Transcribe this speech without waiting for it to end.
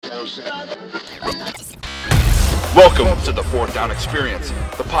Welcome to the Fourth Down Experience,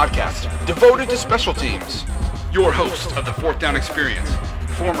 the podcast devoted to special teams. Your host of the Fourth Down Experience,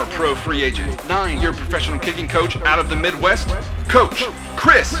 former pro free agent, 9-year professional kicking coach out of the Midwest, Coach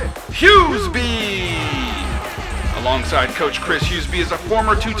Chris Hughesby. Alongside Coach Chris Hughesby is a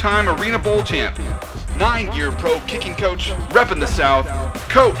former 2-time Arena Bowl champ, 9-year pro kicking coach, repping the South,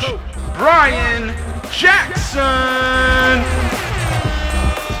 Coach Brian Jackson.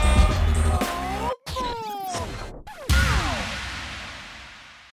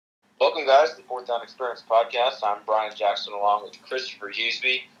 Welcome, guys, to the Fourth Down Experience podcast. I'm Brian Jackson along with Christopher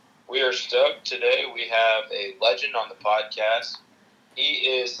Hughesby. We are stoked today. We have a legend on the podcast. He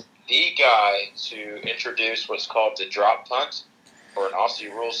is the guy to introduce what's called the drop punt, or an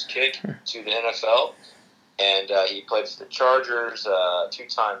Aussie rules kick, to the NFL. And he played for the Chargers,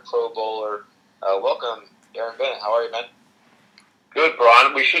 2-time Pro Bowler. Welcome, Darren Bennett. How are you, man? Good,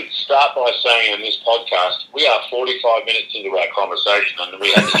 Brian. We should start by saying in this podcast, we are 45 minutes into our conversation, and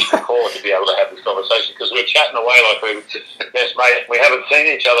we had to hit record to be able to have this conversation because we're chatting away like we're best mate. We haven't seen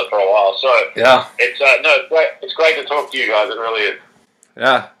each other for a while, so yeah, it's great. It's great to talk to you guys. It really is.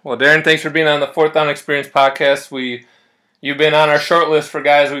 Yeah. Well, Darren, thanks for being on the Fourth Down Experience podcast. You've been on our short list for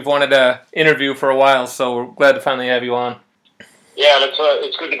guys we've wanted to interview for a while, so we're glad to finally have you on. Yeah,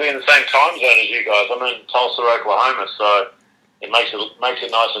 it's good to be in the same time zone as you guys. I'm in Tulsa, Oklahoma, so it makes it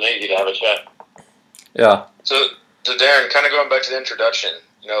nice and easy to have a chat. Yeah. So Darren, kind of going back to the introduction,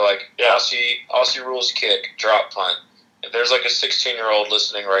 Aussie rules kick, drop punt. If there's like a 16-year-old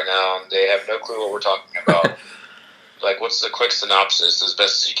listening right now and they have no clue what we're talking about, like what's the quick synopsis as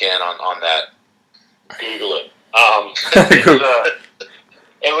best as you can on that? Google it.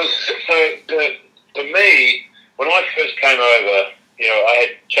 It was for me when I first came over. I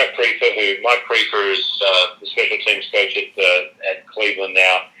had Chuck Creeper, Mike Creeper is the special teams coach at Cleveland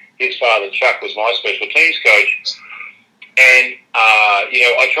now. His father, Chuck, was my special teams coach. And,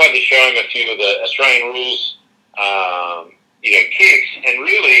 I tried to show him a few of the Australian rules, kicks. And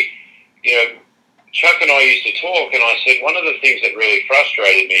really, Chuck and I used to talk, and I said one of the things that really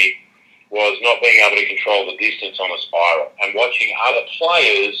frustrated me was not being able to control the distance on a spiral and watching other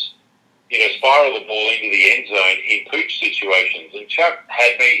players spiral the ball into the end zone in pooch situations. And Chuck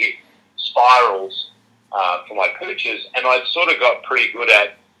had me hit spirals for my pooches, and I'd sort of got pretty good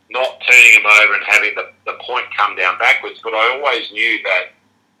at not turning them over and having the point come down backwards. But I always knew that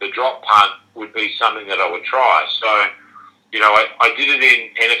the drop punt would be something that I would try. So, I did it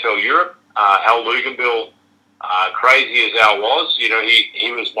in NFL Europe. Al Luganbill, crazy as Al was,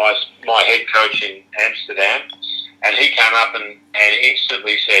 he was my head coach in Amsterdam. And he came up and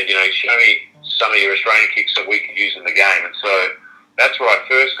instantly said, show me some of your Australian kicks that we could use in the game. And so that's where I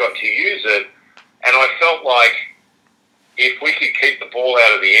first got to use it. And I felt like if we could keep the ball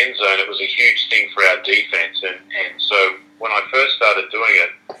out of the end zone, it was a huge thing for our defense. And so when I first started doing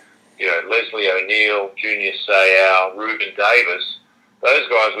it, Leslie O'Neal, Junior Seau, Ruben Davis, those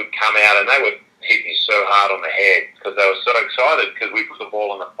guys would come out and they would hit me so hard on the head because they were so excited because we put the ball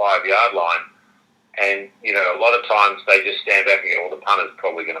on the 5-yard line. And, a lot of times they just stand back and go, well, the punter's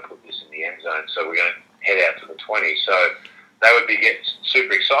probably going to put this in the end zone, so we're going to head out to the 20. So they would be getting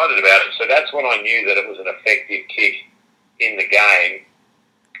super excited about it. So that's when I knew that it was an effective kick in the game.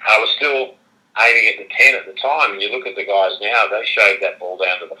 I was still aiming at the 10 at the time, and you look at the guys now, they shaved that ball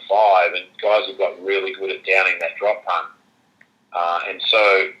down to the 5, and guys have got really good at downing that drop punt. And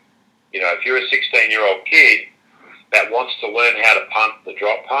so, if you're a 16-year-old kid that wants to learn how to punt the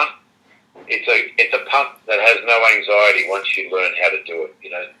drop punt, it's a punt that has no anxiety once you learn how to do it.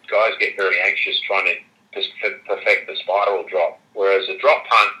 Guys get very anxious trying to perfect the spiral drop, whereas a drop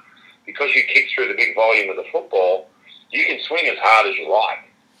punt, because you kick through the big volume of the football, you can swing as hard as you like.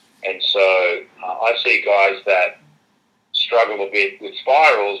 And so I see guys that struggle a bit with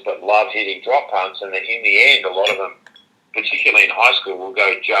spirals but love hitting drop punts, and then in the end, a lot of them, particularly in high school, will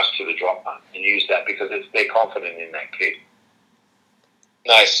go just to the drop punt and use that because they're confident in that kick.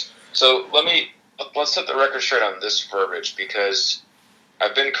 Nice. So let's set the record straight on this verbiage because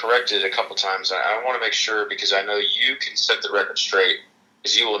I've been corrected a couple times. I want to make sure because I know you can set the record straight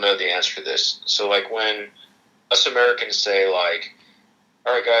because you will know the answer to this. So like when us Americans say like,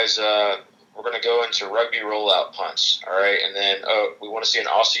 all right guys, we're going to go into rugby rollout punts, all right, and then we want to see an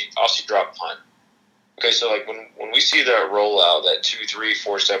Aussie drop punt. Okay, so like when we see that rollout, that 2, 3,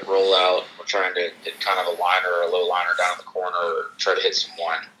 4-step rollout, we're trying to hit kind of a liner or a low liner down in the corner or try to hit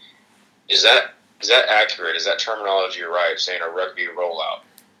someone. Is that accurate? Is that terminology right? Saying a rugby rollout.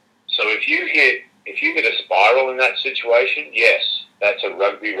 So if you hit a spiral in that situation, yes, that's a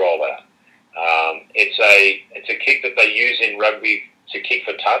rugby rollout. It's a kick that they use in rugby to kick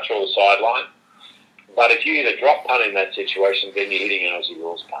for touch or the sideline. But if you hit a drop punt in that situation, then you're hitting an Aussie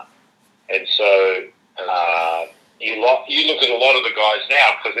rules punt. And so you look at a lot of the guys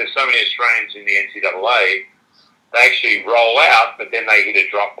now, because there's so many Australians in the NCAA, they actually roll out, but then they hit a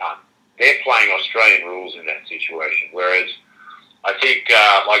drop punt. They're playing Australian rules in that situation. Whereas I think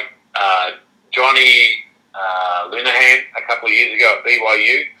Johnny Linehan a couple of years ago at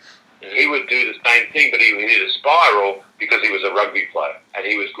BYU, he would do the same thing, but he would hit a spiral because he was a rugby player, and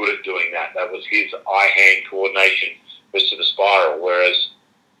he was good at doing that. That was his eye-hand coordination was to the spiral, whereas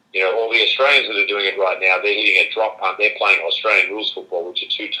all the Australians that are doing it right now, they're hitting a drop punt. They're playing Australian rules football, which are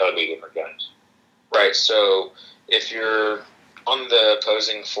two totally different games. Right, so if you're on the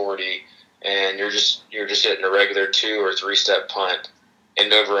opposing 40 and you're just hitting a regular 2 or 3 step punt,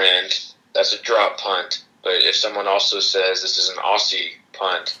 end over end, that's a drop punt. But if someone also says this is an Aussie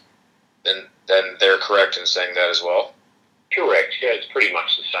punt, then they're correct in saying that as well? Correct, yeah, it's pretty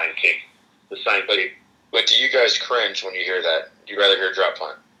much the same kick, the same kick. But do you guys cringe when you hear that? Do you rather hear a drop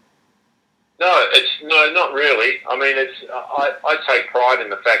punt? No, not really. I mean, I take pride in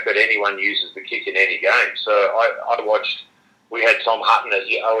the fact that anyone uses the kick in any game. So I watched. We had Tom Hutton at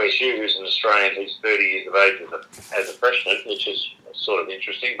OSU, who's an Australian. He's 30 years of age as a freshman, which is sort of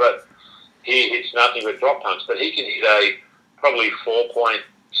interesting. But he hits nothing but drop punts. But he can hit a probably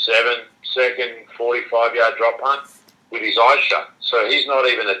 4.7 second, 45-yard drop punt with his eyes shut. So he's not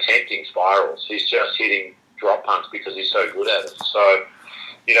even attempting spirals. He's just hitting drop punts because he's so good at it. So,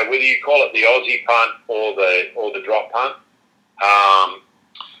 whether you call it the Aussie punt or the drop punt,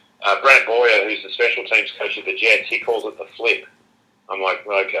 Brant Boyer, who's the special teams coach of the Jets, he calls it the flip. I'm like,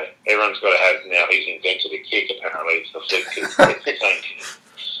 okay, everyone's got to have, now he's invented a kick, apparently. It's the flip kick. It's the same kick.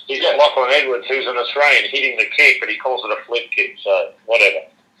 He's got Lachlan Edwards, who's an Australian, hitting the kick, but he calls it a flip kick, so whatever.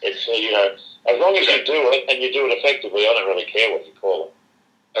 It's, as long as you do it, and you do it effectively, I don't really care what you call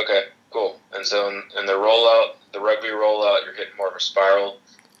it. Okay, cool. And so in the rollout, the rugby rollout, you're hitting more of a spiral.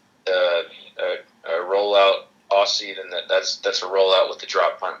 A rollout Aussie, then that's a rollout with the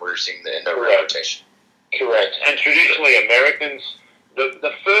drop punt where you're seeing the end over rotation. Correct. And traditionally Americans,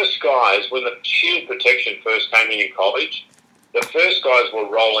 the first guys, when the shield protection first came in college, the first guys were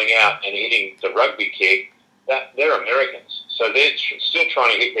rolling out and hitting the rugby kick. They're Americans. So they're still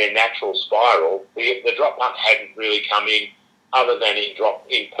trying to hit their natural spiral. The drop punt hadn't really come in other than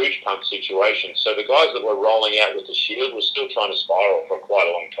in pooch punt situations. So the guys that were rolling out with the shield were still trying to spiral for quite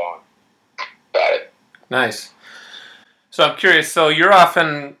a long time. Got it. Nice. So I'm curious, so you're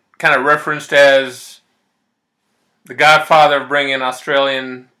often kind of referenced as the godfather of bringing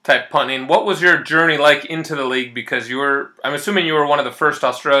Australian-type punting. What was your journey like into the league? Because I'm assuming you were one of the first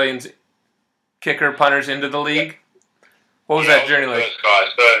Australians kicker punters into the league. What was that journey like? First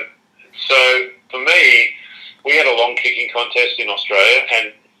guy. So for me, we had a long kicking contest in Australia,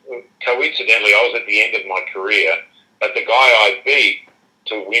 and coincidentally, I was at the end of my career, but the guy I beat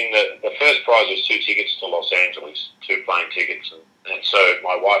to win the first prize was 2 tickets to Los Angeles, 2 plane tickets, and so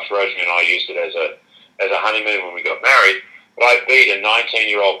my wife Rosemary and I used it as a honeymoon when we got married. But I beat a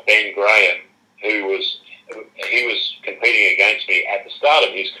 19-year-old Ben Graham he was competing against me at the start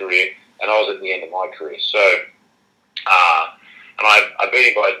of his career, and I was at the end of my career. So, and I beat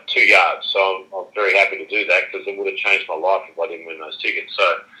him by 2 yards. So I'm very happy to do that because it would have changed my life if I didn't win those tickets. So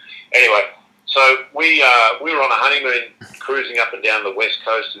anyway. So we were on a honeymoon cruising up and down the west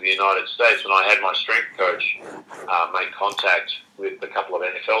coast of the United States when I had my strength coach make contact with a couple of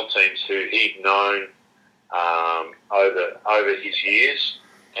NFL teams who he'd known over his years,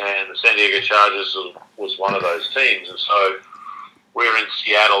 and the San Diego Chargers was one of those teams. And so we were in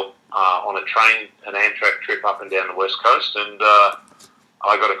Seattle on an Amtrak trip up and down the west coast, and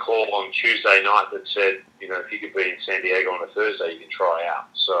I got a call on Tuesday night that said, if you could be in San Diego on a Thursday, you can try out.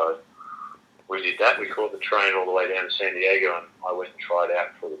 So we did that. We caught the train all the way down to San Diego, and I went and tried out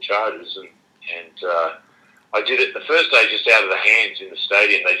for the Chargers. And I did it the first day just out of the hands in the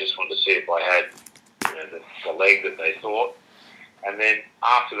stadium. They just wanted to see if I had the leg that they thought. And then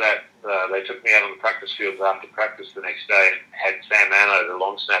after that, they took me out on the practice fields after practice the next day and had Sam Anno, the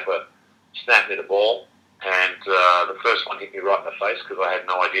long snapper, snap me the ball. And the first one hit me right in the face because I had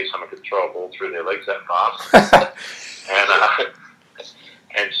no idea someone could throw a ball through their legs that fast.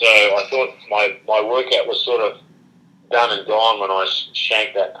 And so I thought my workout was sort of done and gone when I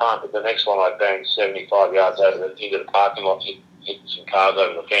shanked that punt. But the next one I banged 75 yards into the parking lot, hit some cars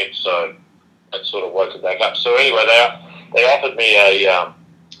over the fence. So that sort of woke it back up. So anyway, they offered me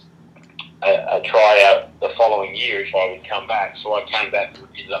a tryout the following year if I would come back. So I came back and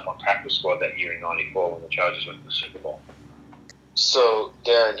ended up on practice squad that year in '94 when the Chargers went to the Super Bowl. So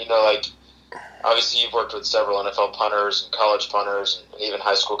Darren, obviously you've worked with several NFL punters and college punters and even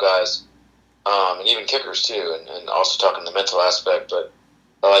high school guys, and even kickers too, and also talking the mental aspect. But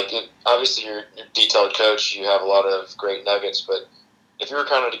obviously you're a detailed coach, you have a lot of great nuggets. But if you were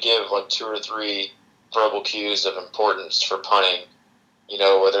kind of to give like 2 or 3 verbal cues of importance for punting,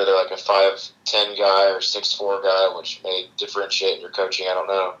 whether they're like a 5'10" guy or 6'4" guy, which may differentiate in your coaching, I don't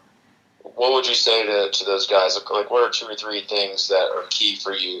know. What would you say to those guys? Like, what are 2 or 3 things that are key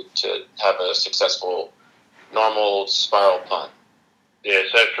for you to have a successful, normal spiral punt? Yeah,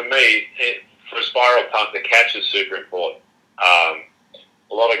 so for me, for a spiral punt, the catch is super important.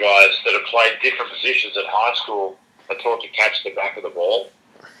 A lot of guys that have played different positions at high school are taught to catch the back of the ball.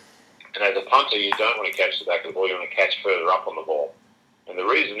 And as a punter, you don't want to catch the back of the ball, you want to catch further up on the ball. And the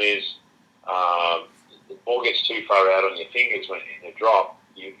reason is the ball gets too far out on your fingers when in a drop,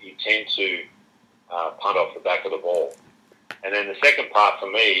 you tend to punt off the back of the ball. And then the second part for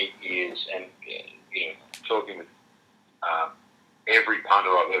me is, and talking with every punter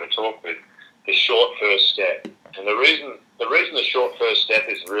I've ever talked with, the short first step. And the reason the short first step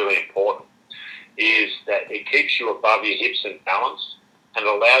is really important is that it keeps you above your hips and balanced, and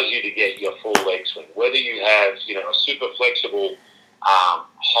allows you to get your full leg swing. Whether you have a super flexible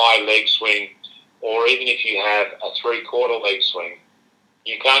high leg swing, or even if you have a 3/4 leg swing,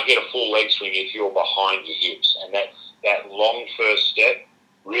 you can't get a full leg swing if you're behind your hips. And that long first step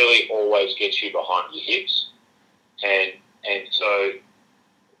really always gets you behind your hips. And so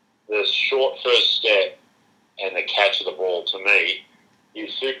the short first step and the catch of the ball, to me,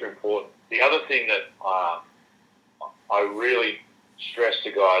 is super important. The other thing that I really stress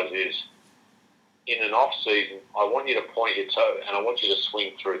to guys is, in an off season, I want you to point your toe and I want you to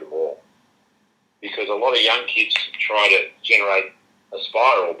swing through the ball, because a lot of young kids try to generate a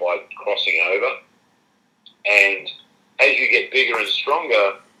spiral by crossing over, and as you get bigger and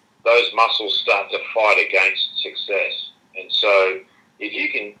stronger, those muscles start to fight against success. And so if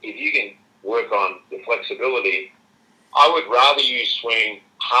you can work on the flexibility, I would rather you swing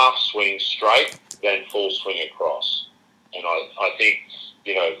half swing straight than full swing across. And I think,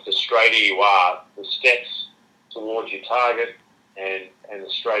 the straighter you are, the steps towards your target and the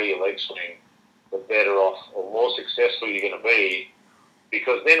straighter your leg swing, the better off or more successful you're going to be,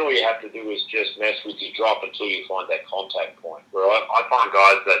 because then all you have to do is just mess with your drop until you find that contact point. Where I find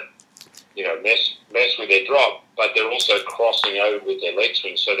guys that, mess with their drop, but they're also crossing over with their leg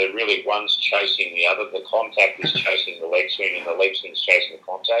swing, so they're really one's chasing the other. The contact is chasing the leg swing, and the leg swing is chasing the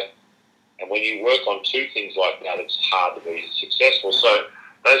contact. And when you work on 2 things like that, it's hard to be successful. So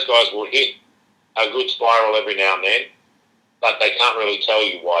those guys will hit a good spiral every now and then, but they can't really tell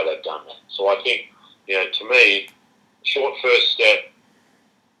you why they've done that. So I think, to me, short first step,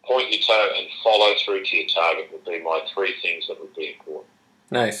 point your toe, and follow through to your target would be my 3 things that would be important.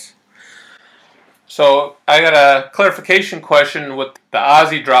 Nice. So I got a clarification question with the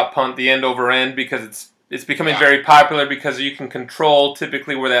Aussie drop punt, the end over end, because it's becoming very popular because you can control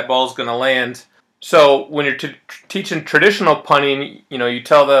typically where that ball's going to land. So when you're teaching traditional punting, you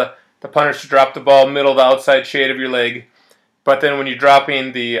tell the punters to drop the ball middle of the outside shade of your leg. But then when you're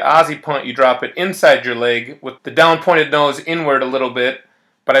dropping the Aussie punt, you drop it inside your leg with the down pointed nose inward a little bit.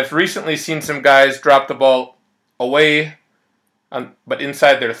 But I've recently seen some guys drop the ball away, but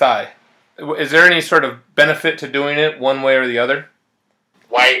inside their thigh. Is there any sort of benefit to doing it one way or the other?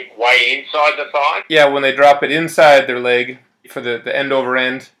 Way inside the thigh? Yeah, when they drop it inside their leg for the end over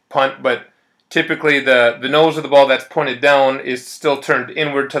end punt, but typically the nose of the ball that's pointed down is still turned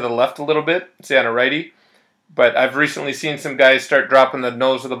inward to the left a little bit, say on a righty. But I've recently seen some guys start dropping the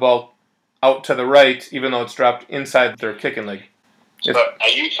nose of the ball out to the right, even though it's dropped inside their kicking leg. So are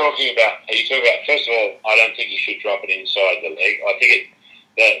you talking about, first of all, I don't think you should drop it inside the leg. I think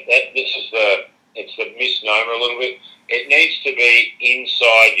it's the misnomer a little bit. It needs to be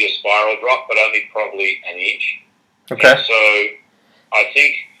inside your spiral drop, but only probably an inch. Okay. And so I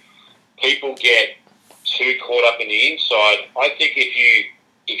think people get too caught up in the inside. I think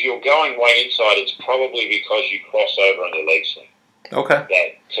if you're going way inside, it's probably because you cross over on the leg swing.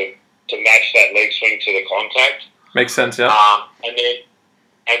 Okay. To match that leg swing to the contact. Makes sense, yeah. And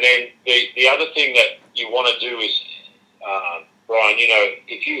then the other thing that you want to do is, Brian,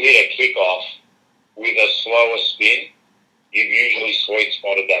 if you hit a kickoff with a slower spin, you've usually sweet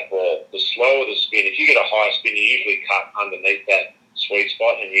spotted that ball. The slower the spin, if you get a high spin, you usually cut underneath that sweet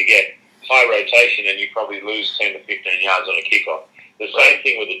spot and you get high rotation and you probably lose 10 to 15 yards on a kickoff. The same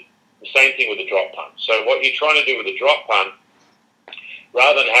thing with the drop punt. So what you're trying to do with the drop punt,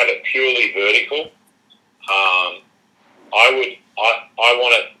 rather than have it purely vertical, I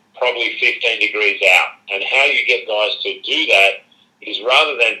want it probably 15 degrees out. And how you get guys to do that is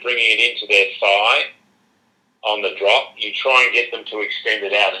rather than bringing it into their thigh on the drop, you try and get them to extend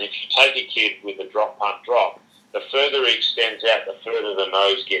it out. And if you take a kid with a drop punt drop, the further he extends out, the further the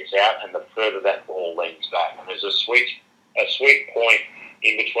nose gets out, and the further that ball leans back. And there's a sweet point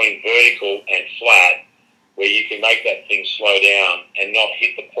in between vertical and flat where you can make that thing slow down and not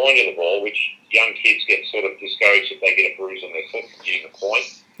hit the point of the ball, which young kids get sort of discouraged if they get a bruise on their foot from hitting the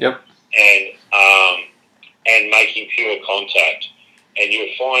point. Yep. And making pure contact. And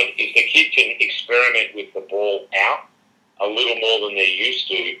you'll find if the kid can experiment with the ball out a little more than they're used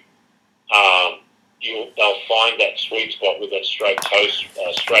to, they'll find that sweet spot with that straight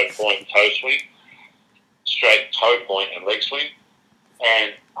point toe swing, straight toe point and leg swing.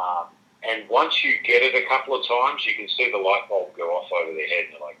 And once you get it a couple of times, you can see the light bulb go off over their head,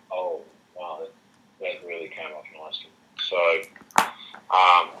 and they're like, oh, wow, that really came off nicely. So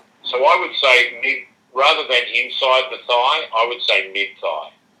I would say rather than inside the thigh, I would say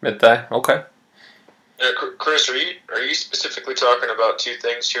mid-thigh. Mid-thigh, okay. Chris, are you specifically talking about two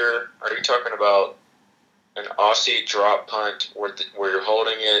things here? Are you talking about an Aussie drop punt where you're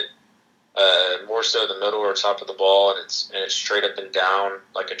holding it more so the middle or top of the ball, and it's straight up and down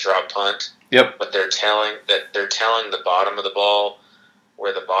like a drop punt? Yep. But they're telling the bottom of the ball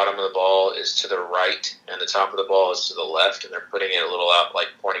where the bottom of the ball is to the right and the top of the ball is to the left, and they're putting it a little out, like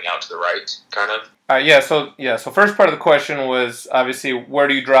pointing out to the right, kind of. So first part of the question was obviously where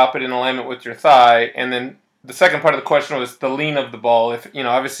do you drop it in alignment with your thigh, and then the second part of the question was the lean of the ball. If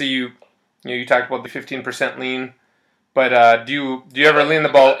obviously you talked about the 15% lean, but do you ever lean the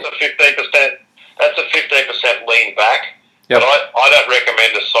ball? That's a 15% lean back. Yep. But I don't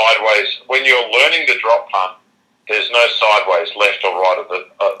recommend a sideways when you're learning the drop punt. There's no sideways, left or right of the.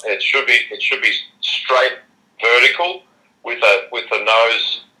 It should be straight vertical with the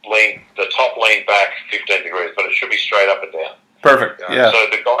nose lean, the top lean back 15 degrees, but it should be straight up and down. Perfect. Yeah. So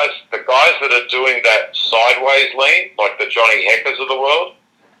the guys that are doing that sideways lean, like the Johnny Heckers of the world,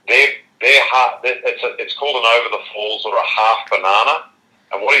 they're hard. It's called an over the falls or a half banana.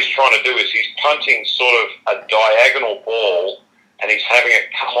 And what he's trying to do is he's punting sort of a diagonal ball, and he's having it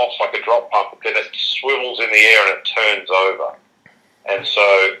come off like a drop punt, but then it swivels in the air and it turns over. And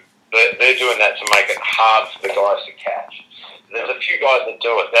so they're doing that to make it hard for the guys to catch. There's a few guys that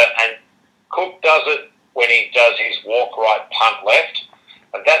do it. And Cook does it when he does his walk right, punt left.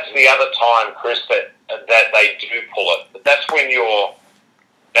 And that's the other time, Chris, that they do pull it. But that's when you're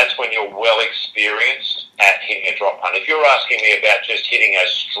well experienced at hitting a drop punt. If you're asking me about just hitting a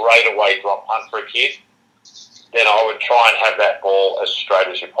straightaway drop punt for a kid, then I would try and have that ball as straight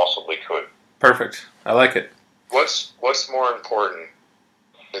as you possibly could. Perfect. I like it. What's more important,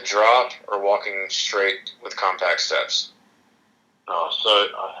 the drop or walking straight with compact steps?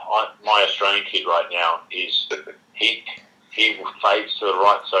 My Australian kid right now is he fades to the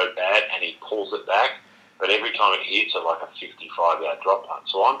right so bad and he pulls it back, but every time it hits it like a 55-yard drop punt.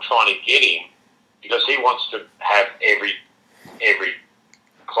 So I'm trying to get him because he wants to have every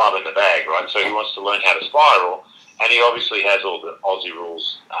club in the bag, right? So he wants to learn how to spiral, and he obviously has all the Aussie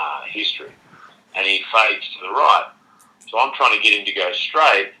rules history, and he fades to the right. So I'm trying to get him to go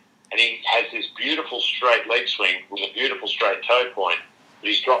straight, and he has this beautiful straight leg swing with a beautiful straight toe point, but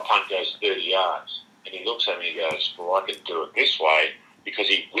his drop punt goes 30 yards. And he looks at me and he goes, well, I could do it this way, because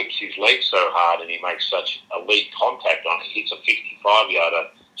he whips his leg so hard and he makes such elite contact on it. He hits a 55-yarder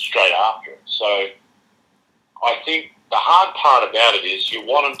straight after it. So I think the hard part about it is you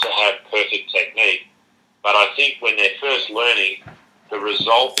want them to have perfect technique, but I think when they're first learning, the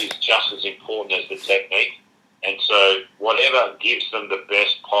result is just as important as the technique. And so whatever gives them the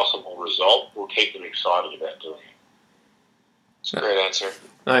best possible result will keep them excited about doing it. It's a great answer.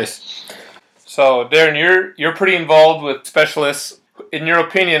 Nice. So, Darren, you're pretty involved with specialists. In your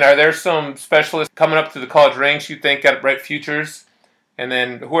opinion, are there some specialists coming up to the college ranks you think got bright futures? And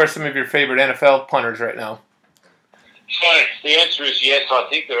then who are some of your favorite NFL punters right now? So the answer is yes. I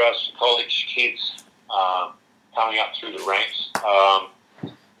think there are some college kids coming up through the ranks.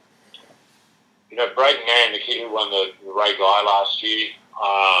 Braden Mann, the kid who won the Ray Guy last year,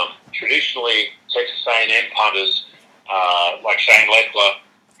 traditionally Texas A&M punters like Shane Lechler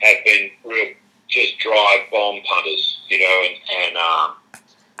have been real just drive bomb punters, and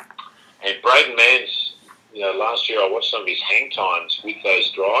Braden Mann's, last year I watched some of his hang times with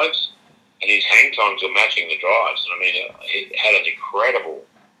those drives, and his hang times are matching the drives. And I mean, he had an incredible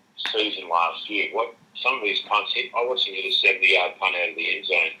season last year. Some of his punts hit, I watched him hit a 70-yard punt out of the end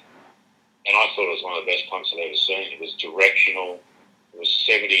zone, and I thought it was one of the best punts I've ever seen. It was directional, it was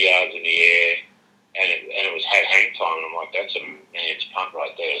 70 yards in the air, and it was had hang time, and I'm like, that's a man's punt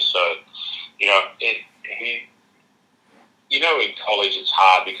right there. So, in college it's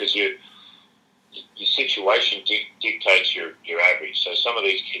hard because your situation dictates your average. So some of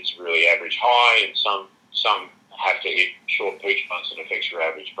these kids really average high, and some have to hit short pooch punts and affects your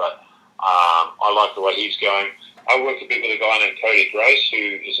average. But I like the way he's going. I work a bit with a guy named Cody Grace,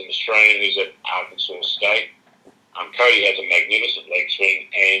 who is an Australian who's at Arkansas State. Cody has a magnificent leg swing,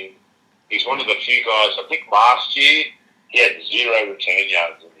 and he's one of the few guys. I think last year he had 0 return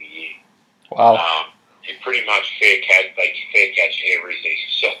yards in the year. Wow. He pretty much fair catch everything.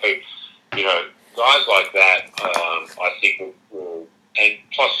 So, guys like that, I think will, and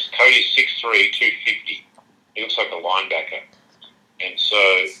plus Cody's 6'3", 250. He looks like a linebacker. And so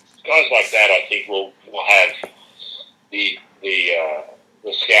guys like that, I think will have the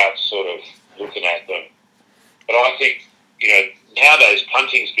scouts sort of looking at them. But I think, nowadays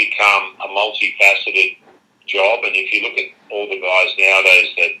punting's become a multifaceted job, and if you look at all the guys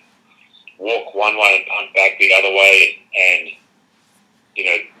nowadays that walk one way and punt back the other way, and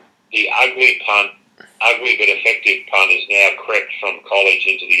the ugly but effective punt is now crept from college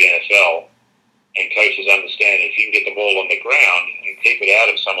into the NFL, and coaches understand if you can get the ball on the ground and keep it out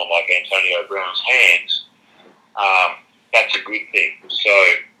of someone like Antonio Brown's hands, that's a good thing. So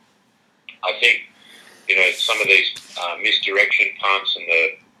I think some of these misdirection punts and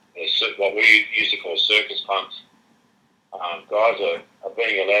the what we used to call circus punts, guys are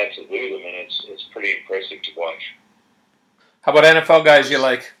being allowed to do them, and it's pretty impressive to watch. How about NFL guys you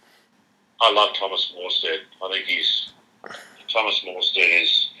like? I love Thomas Morstead. I think Thomas Morstead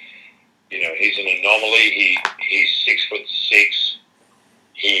is, he's an anomaly. He's 6'6".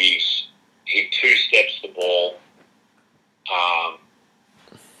 He two-steps the ball.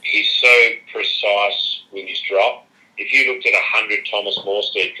 He's so precise with his drop. If you looked at 100 Thomas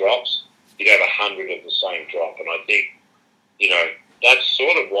Morstead drops, you'd have 100 of the same drop. And I think, that's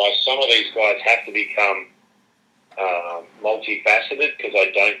sort of why some of these guys have to become multifaceted, because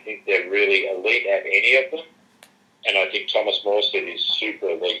I don't think they're really elite at any of them. And I think Thomas Morstead is super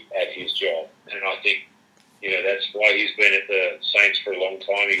elite at his job. And I think, that's why he's been at the Saints for a long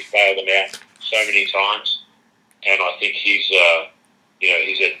time. He's bailed them out so many times. And I think he's a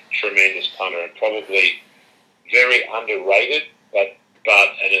tremendous punter and probably very underrated, but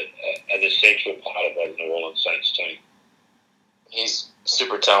an essential part of that New Orleans Saints team. He's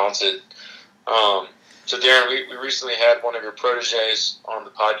super talented. So Darren, we recently had one of your proteges on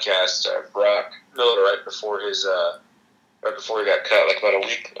the podcast, Brock Miller, right before he got cut, like about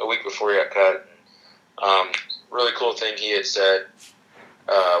a week before he got cut. Really cool thing he had said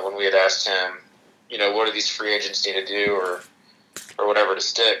when we had asked him, what do these free agents need to do or whatever to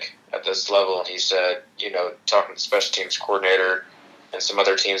stick at this level, and he said, talking to the special teams coordinator and some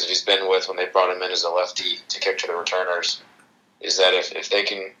other teams that he's been with when they brought him in as a lefty to kick to the returners, is that if they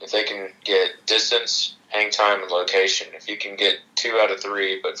can get distance, hang time, and location, if you can get 2 out of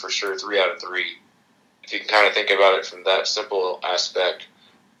 3, but for sure 3 out of 3, if you can kind of think about it from that simple aspect,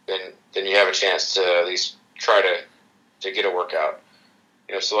 then you have a chance to at least try to get a workout.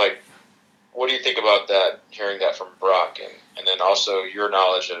 So like, what do you think about that, hearing that from Brock, and then also your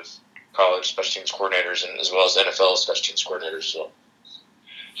knowledge of college special teams coordinators and as well as NFL special teams coordinaters as well?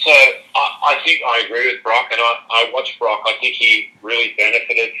 So I think I agree with Brock, and I watched Brock. I think he really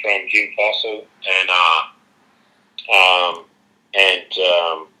benefited from Jim Fossil and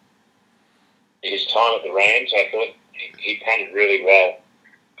his time at the Rams. I thought he punted really well.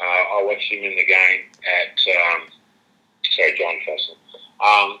 I watched him in the game at John Fossil.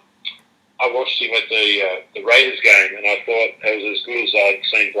 I watched him at the Raiders game, and I thought it was as good as I'd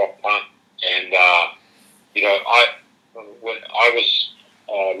seen Brock punt. And I was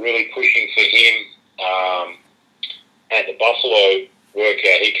really pushing for him at the Buffalo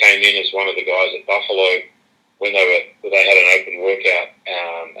workout. He came in as one of the guys at Buffalo when they had an open workout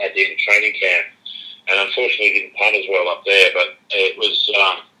at the training camp, and unfortunately didn't punt as well up there. But it was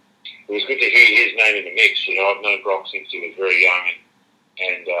good to hear his name in the mix. I've known Brock since he was very young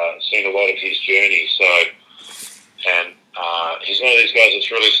and seen a lot of his journey. So, and he's one of these guys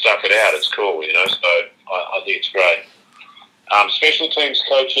that's really stuck it out. It's cool, So I think it's great. Special teams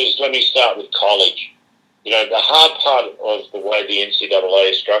coaches, let me start with college. The hard part of the way the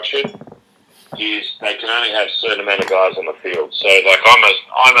NCAA is structured is they can only have a certain amount of guys on the field. So, like, I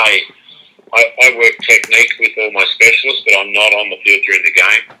work technique with all my specialists, but I'm not on the field during the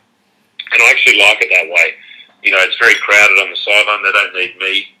game. And I actually like it that way. It's very crowded on the sideline. They don't need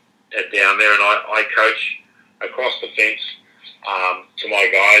me down there. And I coach across the fence to my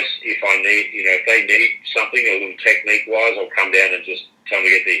guys. If they need something a little technique-wise, I'll come down and just tell them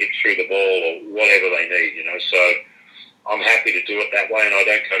to get their hips through the ball or whatever they need, So I'm happy to do it that way, and I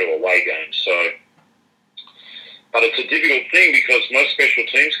don't go to away games. So But it's a difficult thing because most special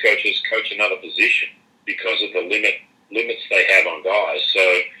teams coaches coach another position because of the limits they have on guys.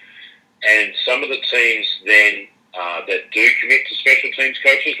 So, and some of the teams then that do commit to special teams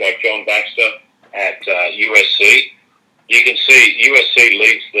coaches, like John Baxter at USC, you can see USC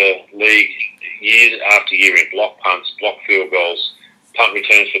leads the league year after year in block punts, block field goals, punt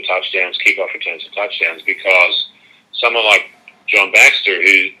returns for touchdowns, kickoff returns for touchdowns, because someone like John Baxter,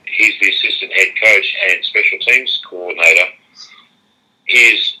 he's the assistant head coach and special teams coordinator,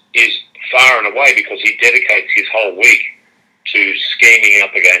 is far and away because he dedicates his whole week to scheming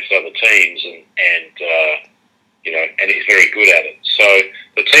up against other teams and he's very good at it. So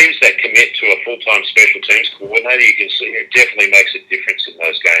the teams that commit to a full-time special teams coordinator, you can see it definitely makes a difference in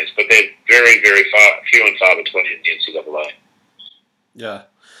those games, but they're very, very few and far between in the NCAA. Yeah.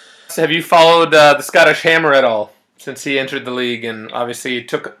 So have you followed the Scottish Hammer at all since he entered the league, and obviously he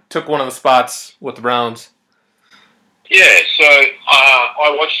took one of the spots with the Browns? Yeah, so I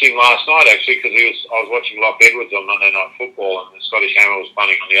watched him last night actually because I was watching Locke Edwards on Monday Night Football, and the Scottish Hammer was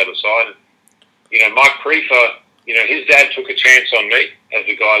punting on the other side. And, Mike Prefer, his dad took a chance on me as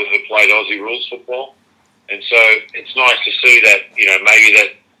a guy who played Aussie rules football, and so it's nice to see that maybe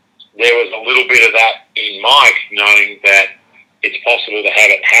that there was a little bit of that in Mike, knowing that it's possible to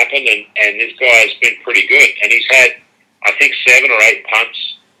have it happen, and this guy has been pretty good, and he's had I think 7 or 8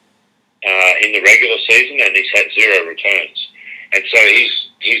 punts in the regular season, and he's had 0 returns. And so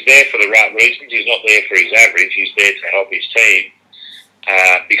he's there for the right reasons. He's not there for his average. He's there to help his team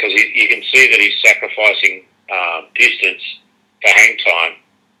because you can see that he's sacrificing distance for hang time.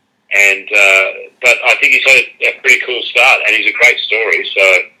 And but I think he's had a pretty cool start, and he's a great story.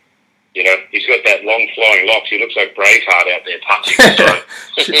 So he's got that long flowing locks. He looks like Braveheart out there punching.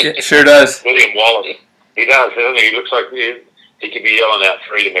 So. Sure does. William Wallace. He does, doesn't he? He looks like he could be yelling out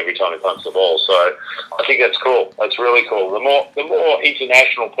freedom every time he punts the ball. So I think that's cool. That's really cool. The more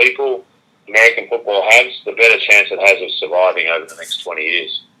international people American football has, the better chance it has of surviving over the next 20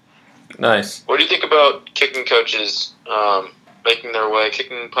 years. Nice. What do you think about kicking coaches kicking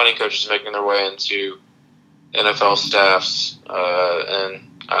punting coaches making their way into NFL staffs? And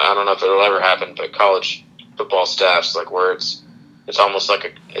I don't know if it'll ever happen, but college football staffs, like where it's almost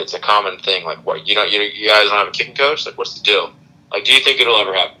like it's a common thing. Like, what you guys don't have a kicking coach? Like, what's the deal? Like, do you think it'll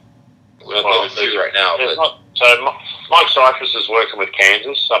ever happen? Well, right now. So Mike Cyphers is working with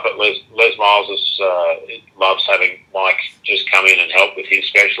Kansas up at Les Miles loves having Mike just come in and help with his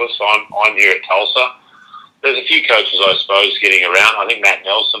specialists. So I'm here at Tulsa. There's a few coaches, I suppose, getting around. I think Matt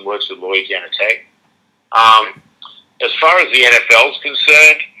Nelson works with Louisiana Tech. As far as the NFL's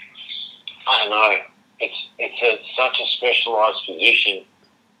concerned, I don't know. It's such a specialised position.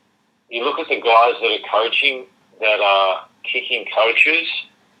 You look at the guys that are coaching, that are kicking coaches,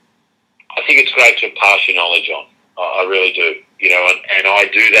 I think it's great to pass your knowledge on. I really do. And I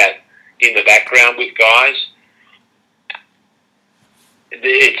do that in the background with guys.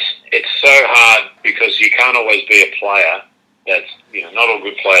 It's so hard because you can't always be a player that's, not all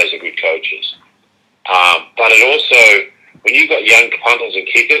good players are good coaches. But it also, when you've got young punters and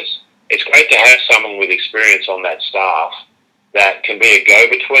kickers, it's great to have someone with experience on that staff that can be a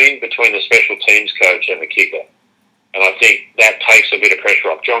go-between between the special teams coach and the kicker. And I think that takes a bit of pressure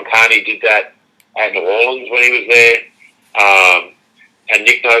off. John Carney did that at New Orleans when he was there. And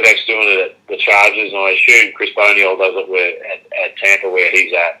Nick Novak's doing it at the Chargers, and I assume Chris Boniol does it at Tampa where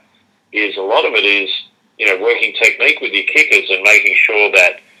he's at. A lot of it is, working technique with your kickers and making sure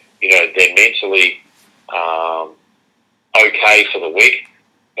that, they're mentally okay for the week.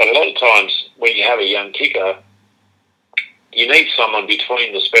 But a lot of times when you have a young kicker, you need someone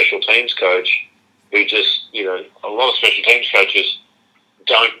between the special teams coach who just, a lot of special teams coaches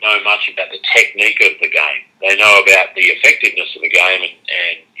don't know much about the technique of the game. They know about the effectiveness of the game,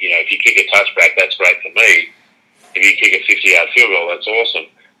 and if you kick a touchback, that's great for me. If you kick a 50-yard field goal, that's awesome.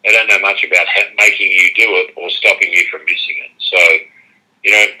 They don't know much about making you do it or stopping you from missing it. So,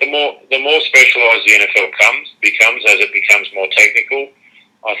 the more specialised the NFL becomes as it becomes more technical,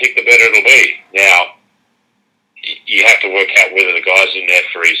 I think the better it'll be. Now, you have to work out whether the guy's in there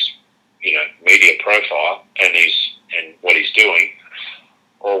for his, media profile and what he's doing,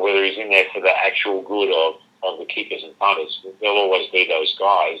 or whether he's in there for the actual good of the kickers and punters. There'll always be those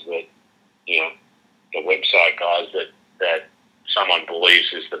guys that, the website guys that someone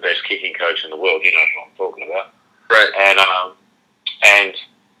believes is the best kicking coach in the world. You know who I'm talking about. Right. And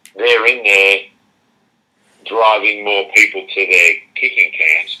they're in there driving more people to their kicking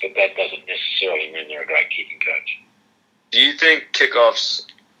camps, but that doesn't necessarily mean they're a great kicking coach. Do you think kickoffs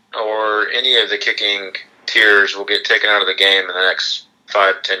or any of the kicking tiers will get taken out of the game in the next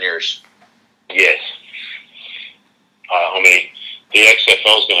 5-10 years? Yes. I mean, the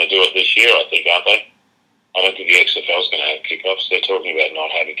XFL's going to do it this year, I think, aren't they? I don't think the XFL's going to have kickoffs. They're talking about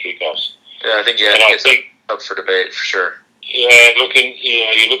not having kickoffs. Yeah, I think it's up for debate for sure. Yeah, you look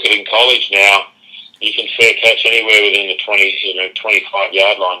at in college now, you can fair catch anywhere within the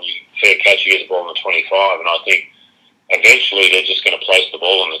 25-yard line. You fair catch, you get the ball on the 25, and I think eventually they're just going to place the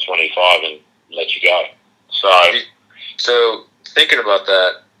ball on the 25 and let you go. So thinking about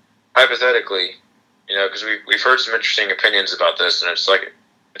that, hypothetically, because we've heard some interesting opinions about this, and it's like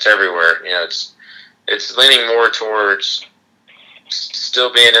it's everywhere. It's leaning more towards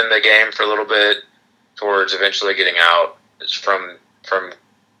still being in the game for a little bit, towards eventually getting out. It's from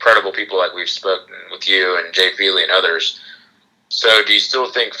credible people like we've spoken with you and Jay Feely and others. So do you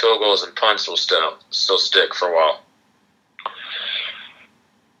still think field goals and punts will still stick for a while?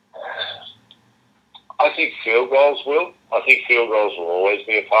 I think field goals will. I think field goals will always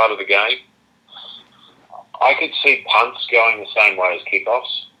be a part of the game. I could see punts going the same way as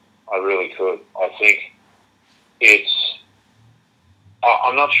kickoffs. I really could. I think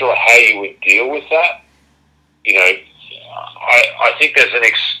I'm not sure how you would deal with that. I think there's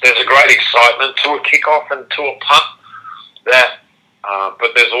a great excitement to a kickoff and to a punt.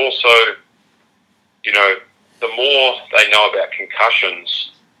 But there's also, the more they know about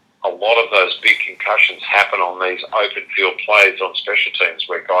concussions, a lot of those big concussions happen on these open field plays on special teams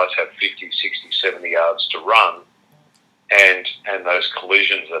where guys have 50, 60, 70 yards to run, and those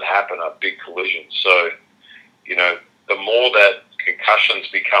collisions that happen are big collisions. So, the more that concussions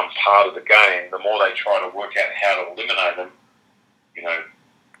become part of the game, the more they try to work out how to eliminate them,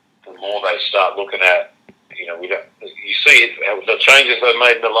 the more they start looking at, you see the changes they've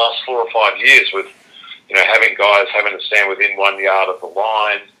made in the last 4 or 5 years with, having guys having to stand within 1 yard of the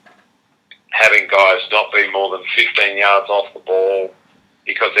line, having guys not be more than 15 yards off the ball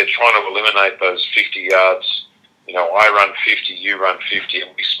because they're trying to eliminate those 50 yards. I run 50, you run 50,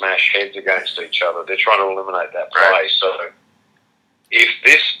 and we smash heads against each other. They're trying to eliminate that play. Right. So if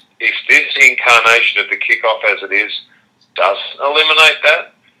this incarnation of the kickoff as it is doesn't eliminate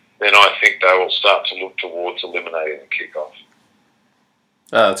that, then I think they will start to look towards eliminating the kickoff.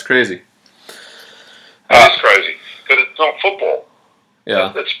 Oh, that's crazy. It is crazy because it's not football.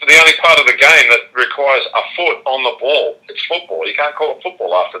 Yeah. It's the only part of the game that requires a foot on the ball. It's football. You can't call it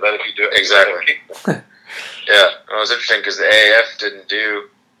football after that if you do it. Exactly. Yeah. Well, it was interesting because the AAF didn't do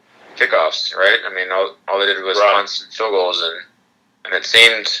kickoffs, right? I mean, all they did was punts and field goals, and it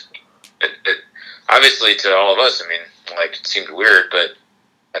seemed, it obviously to all of us, I mean, it seemed weird, but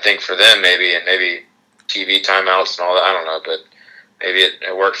I think for them maybe TV timeouts and all that, I don't know, but maybe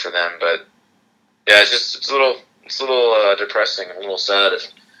it worked for them. But yeah, it's a little depressing and a little sad.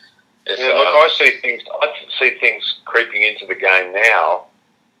 I see things creeping into the game now.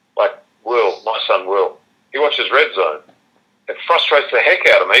 Like my son Will, he watches Red Zone. It frustrates the heck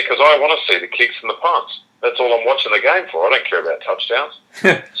out of me because I want to see the kicks and the punts. That's all I'm watching the game for. I don't care about touchdowns.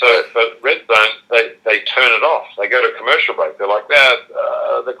 But Red Zone, they turn it off. They go to commercial break. They're like,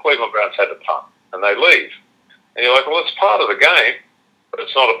 the Cleveland Browns had to punt, and they leave. And you're like, well, it's part of the game, but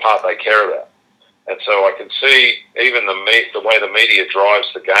it's not a part they care about. And so I can see even the way the media drives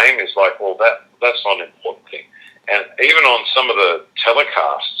the game is like, well, that's not an important thing. And even on some of the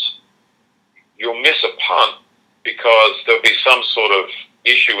telecasts, you'll miss a punt because there'll be some sort of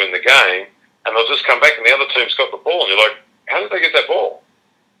issue in the game, and they'll just come back and the other team's got the ball, and you're like, how did they get that ball?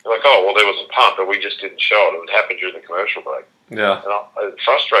 You're like, oh, well, there was a punt, but we just didn't show it. It would happen during the commercial break. Yeah. And it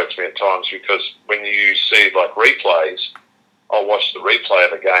frustrates me at times because when you see, replays, I'll watch the replay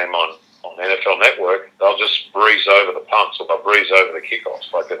of the game on NFL Network, they'll just breeze over the punts or they'll breeze over the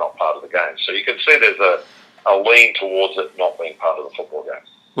kickoffs like they're not part of the game. So you can see there's a lean towards it not being part of the football game.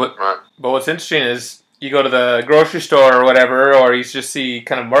 But what's interesting is you go to the grocery store or whatever, or you just see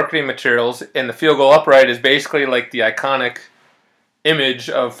kind of marketing materials, and the field goal upright is basically like the iconic image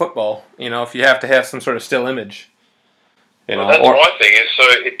of football. If you have to have some sort of still image. That's my thing is, so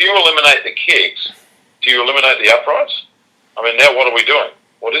if you eliminate the kicks, do you eliminate the uprights? I mean, now what are we doing?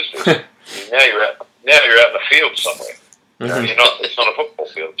 What is this? Now you're out in the field somewhere. Mm-hmm. It's not a football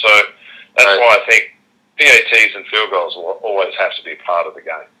field. So that's why I think PATs and field goals will always have to be part of the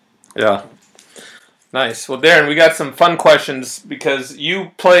game. Yeah. Nice. Well, Darren, we got some fun questions because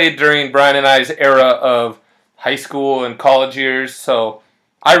you played during Brian and I's era of high school and college years. So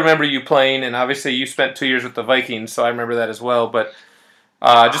I remember you playing, and obviously you spent 2 years with the Vikings, so I remember that as well. But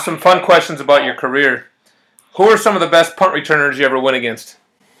just some fun questions about your career. Who are some of the best punt returners you ever went against?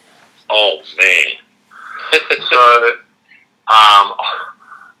 Oh, man. So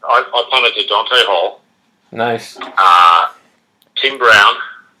I punted to Dante Hall. Nice. Tim Brown.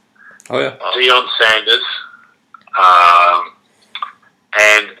 Oh, yeah. Deion Sanders.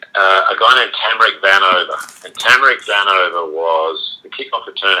 and a guy named Tamarick Vanover. And Tamarick Vanover was the kickoff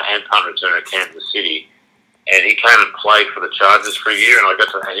returner and punt returner at Kansas City. And he came and played for the Chargers for a year, and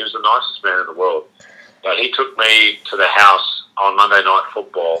he was the nicest man in the world. But he took me to the house on Monday Night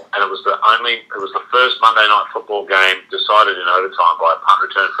Football, and it was the first Monday Night Football game decided in overtime by a punt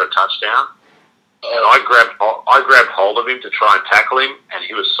return for a touchdown. And I grabbed hold of him to try and tackle him, and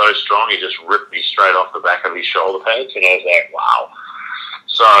he was so strong he just ripped me straight off the back of his shoulder pads, and I was like, wow.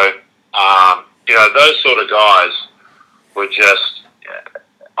 So, those sort of guys were just,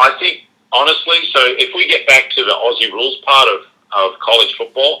 I think, honestly, so if we get back to the Aussie rules part of college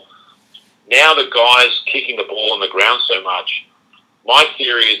football, now the guys kicking the ball on the ground so much, my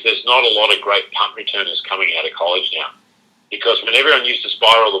theory is there's not a lot of great punt returners coming out of college now. Because when everyone used to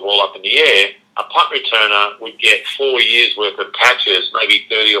spiral the ball up in the air, a punt returner would get 4 years worth of catches, maybe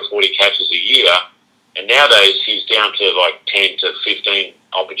 30 or 40 catches a year, and nowadays he's down to like 10 to 15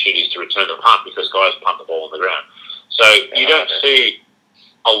 opportunities to return the punt because guys punt the ball on the ground. So you don't see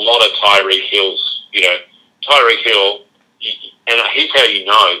a lot of Tyreek Hills. Tyreek Hill, and here's how you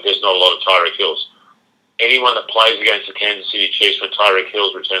know there's not a lot of Tyreek Hills. Anyone that plays against the Kansas City Chiefs when Tyreek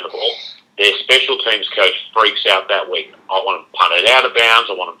Hills return the ball, their special teams coach freaks out that week. I want him punted out of bounds.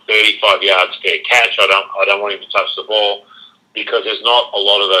 I want him 35 yards fair catch. I don't want him to touch the ball because there's not a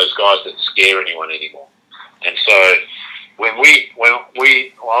lot of those guys that scare anyone anymore. And so when I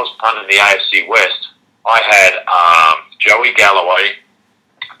was punting the AFC West, I had Joey Galloway,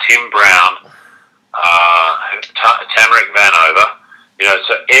 Tim Brown, Tamarick Vanover.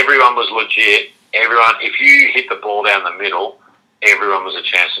 So everyone was legit. Everyone, if you hit the ball down the middle, everyone was a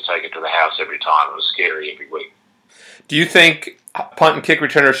chance to take it to the house every time. It was scary every week. Do you think punt and kick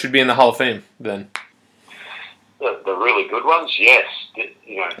returners should be in the Hall of Fame then? The really good ones, yes.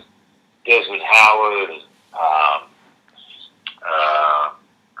 Desmond Howard.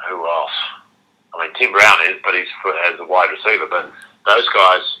 Who else? I mean, Tim Brown is, but he's as a wide receiver. But those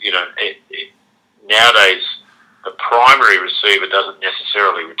guys, nowadays the primary receiver doesn't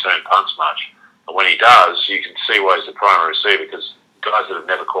necessarily return punts much. But when he does, you can see why he's the primary receiver because guys that have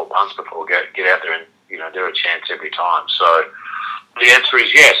never caught punts before get out there and they're a chance every time. So the answer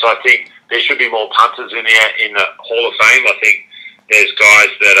is yes. I think there should be more punters in the Hall of Fame. I think there's guys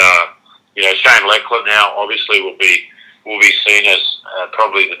that are, Shane Leckler now obviously will be seen as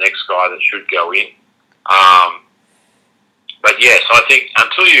probably the next guy that should go in. But yes, I think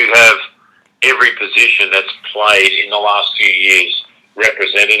until you have every position that's played in the last few years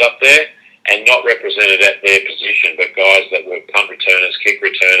represented up there, and not represented at their position, but guys that were punt returners, kick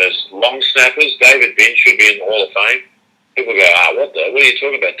returners, long snappers. David Binn should be in the Hall of Fame. People go, what are you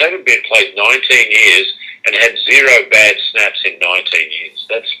talking about? David Binn played 19 years and had 0 bad snaps in 19 years.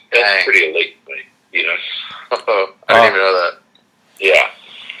 That's pretty elite for me, I didn't even know that. Yeah.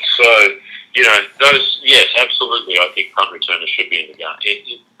 So, those, yes, absolutely, I think punt returners should be in the gun.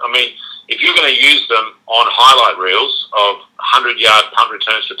 If you're going to use them on highlight reels of 100-yard punt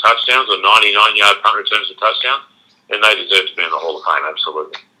returns for touchdowns or 99-yard punt returns for touchdowns, then they deserve to be in the Hall of Fame,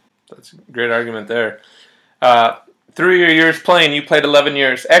 absolutely. That's a great argument there. Through your years playing, you played 11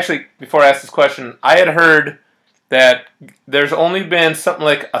 years. Actually, before I ask this question, I had heard that there's only been something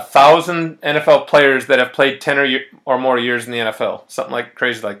like 1,000 NFL players that have played 10 or more years in the NFL. Something like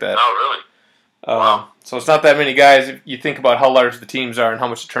crazy like that. Oh, really? Wow. So it's not that many guys if you think about how large the teams are and how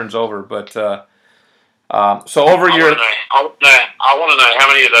much it turns over. But so over your... I want to know how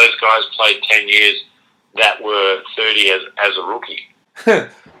many of those guys played 10 years that were 30 as a rookie.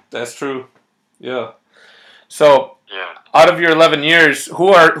 That's true. Yeah. So out of your 11 years,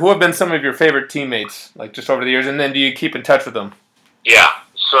 who have been some of your favorite teammates, like just over the years, and then do you keep in touch with them? Yeah.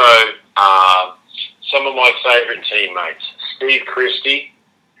 So some of my favorite teammates, Steve Christie.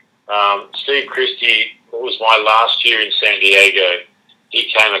 Steve Christie was my last year in San Diego.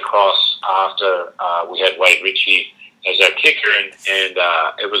 He came across after we had Wade Ritchie as our kicker, and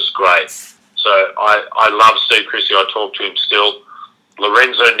it was great. So I love Steve Christie. I talk to him still.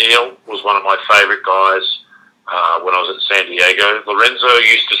 Lorenzo Neal was one of my favorite guys when I was at San Diego. Lorenzo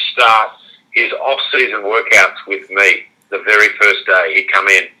used to start his off-season workouts with me the very first day. He'd come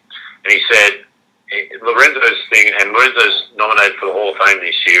in and he said, Lorenzo's thing, and Lorenzo's nominated for the Hall of Fame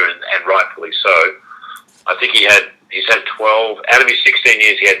this year, and rightfully so. I think he's had 12, out of his 16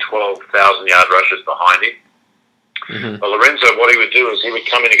 years, he had 12,000-yard rushes behind him. Mm-hmm. But Lorenzo, what he would do is he would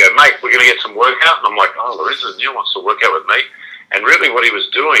come in and go, mate, we're going to get some workout. And I'm like, Lorenzo Neal wants to work out with me. And really what he was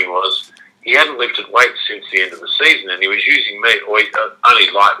doing was he hadn't lifted weights since the end of the season, and he was using me, only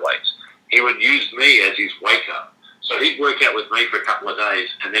light weights. He would use me as his wake-up. So he'd work out with me for a couple of days,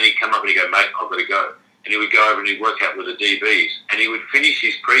 and then he'd come up and he'd go, mate, I've got to go. and he would go over and he'd work out with the DBs, and he would finish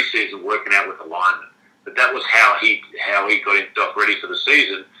his preseason working out with the linemen. But that was how he got himself ready for the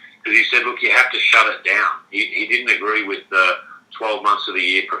season, because he said, look, you have to shut it down. He didn't agree with the 12 months of the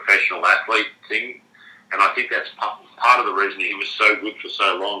year professional athlete thing, and I think that's part of the reason he was so good for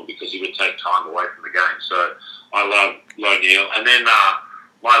so long, because he would take time away from the game. So I love O'Neill. And then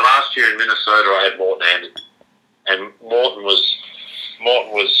my last year in Minnesota, I had Morton Anderson, and Morton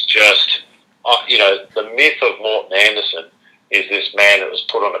was just, the myth of Morton Anderson is this man that was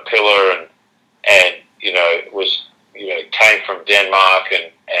put on a pillar and came from Denmark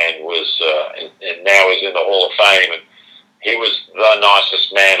and was and now is in the Hall of Fame, and he was the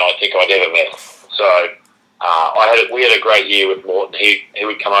nicest man I think I'd ever met. So we had a great year with Morton. He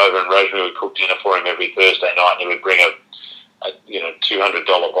would come over, and Rosemary would cook dinner for him every Thursday night, and he would bring a $200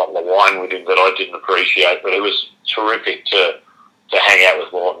 bottle of wine with him that I didn't appreciate, but it was terrific to hang out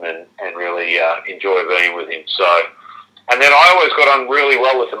with Morton and really enjoy being with him. So, and then I always got on really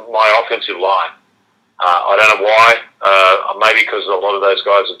well with my offensive line. I don't know why. Maybe because a lot of those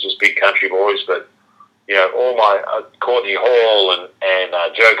guys are just big country boys, but all my Courtney Hall and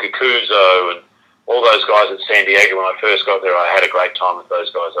Joe Cucuzzo and all those guys at San Diego when I first got there, I had a great time with those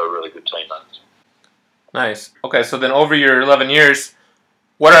guys. They were really good teammates. Nice. Okay, so then over your 11 years,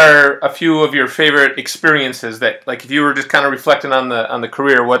 what are a few of your favorite experiences that, like, if you were just kind of reflecting on the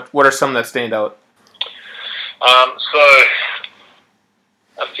career, what are some that stand out? So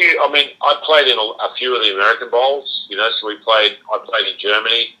a few. I mean, I played in a few of the American Bowls. So I played in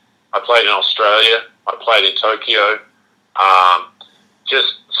Germany. I played in Australia. I played in Tokyo.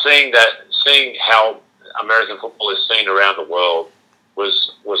 Just seeing how American football is seen around the world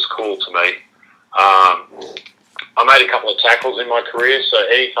was cool to me. I made a couple of tackles in my career, so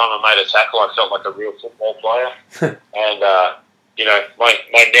anytime I made a tackle, I felt like a real football player. And my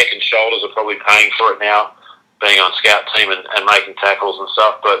neck and shoulders are probably paying for it now, being on scout team and making tackles and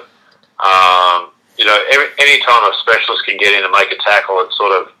stuff. But any time a specialist can get in and make a tackle, it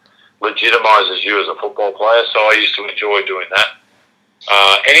sort of legitimizes you as a football player. So I used to enjoy doing that.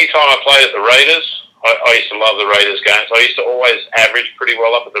 Anytime I played at the Raiders, I used to love the Raiders games. I used to always average pretty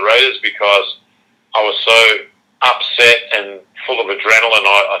well up at the Raiders because I was so upset and full of adrenaline.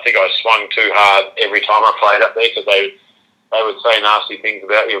 I think I swung too hard every time I played up there because they would say nasty things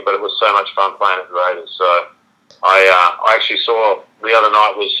about you, but it was so much fun playing at the Raiders. So I actually saw the other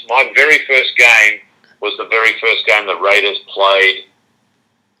night was my very first game was the very first game the Raiders played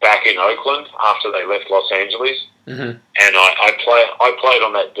back in Oakland after they left Los Angeles. Mm-hmm. And I played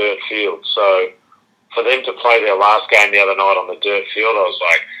on that dirt field. So for them to play their last game the other night on the dirt field, I was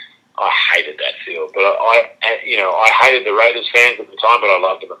like, I hated that field. But I hated the Raiders fans at the time, but I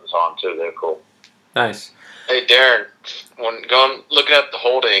loved them at the time too. They're cool. Nice. Hey Darren, when looking at the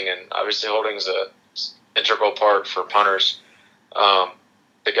holding, and obviously holding's a integral part for punters.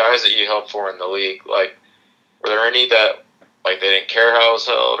 The guys that you helped for in the league, like, were there any that like they didn't care how it was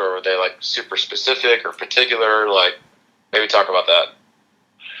held, or were they like super specific or particular? Like, maybe talk about that.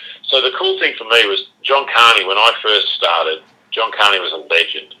 So the cool thing for me was John Carney. When I first started, John Carney was a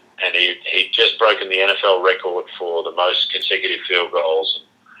legend, and he'd just broken the NFL record for the most consecutive field goals.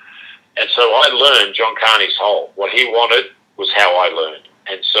 And so I learned John Carney's hold. What he wanted was how I learned.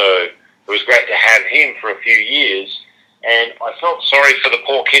 And so it was great to have him for a few years. And I felt sorry for the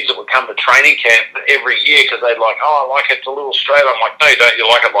poor kids that would come to training camp every year because they'd like, I like it a little straight. I'm like, no, you don't. You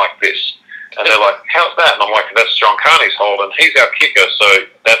like it like this. And they're like, how's that? And I'm like, that's John Carney's hold, and he's our kicker, so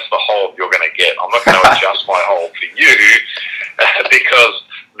that's the hold you're going to get. I'm not going to adjust my hold for you because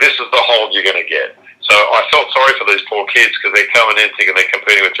this is the hold you're going to get. So I felt sorry for these poor kids because they're coming in thinking they're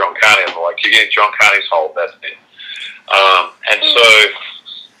competing with John Carney. I'm like, you're getting John Carney's hold, that's it.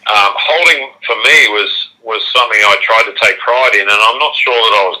 Holding for me was something I tried to take pride in, and I'm not sure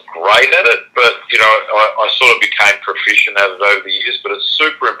that I was great at it, but I sort of became proficient at it over the years. But it's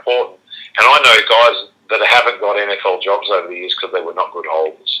super important, and I know guys that haven't got NFL jobs over the years because they were not good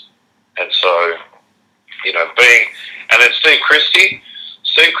holders. And so, and then Steve Christie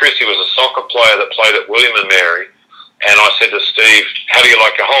was a soccer player that played at William and Mary, and I said to Steve, how do you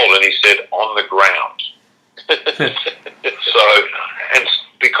like your hold? And he said, on the ground.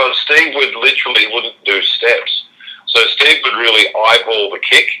 Because Steve wouldn't do steps. So Steve would really eyeball the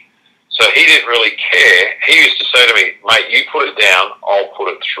kick. So he didn't really care. He used to say to me, mate, you put it down, I'll put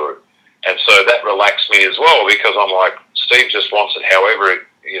it through. And so that relaxed me as well because I'm like, Steve just wants it however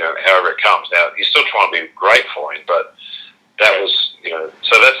it comes. Now, he's still trying to be great for him, but that was,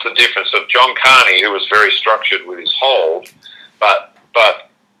 so that's the difference of John Carney, who was very structured with his hold, but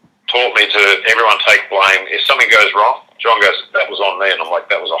taught me to everyone take blame. If something goes wrong, John goes, that was on me. And I'm like,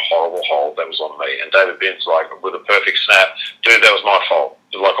 that was a horrible hold. That was on me. And David Binn's like, with a perfect snap, dude, that was my fault.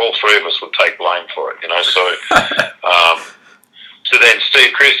 Like, all three of us would take blame for it, you know. So, so then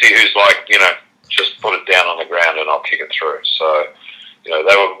Steve Christie, who's like, you know, just put it down on the ground and I'll kick it through. So, you know,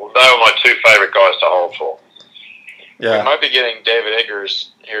 they were my two favourite guys to hold for. Yeah. We might be getting David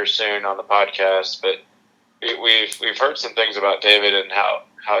Eggers here soon on the podcast, but we've heard some things about David and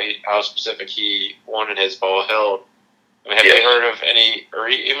how specific he wanted his ball held. I mean, have you heard of any, or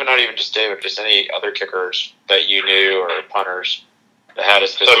even not even just David, just any other kickers that you knew or punters that had a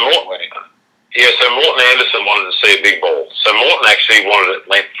specific way? Yeah, so Morton Anderson wanted to see a big ball. So Morton actually wanted it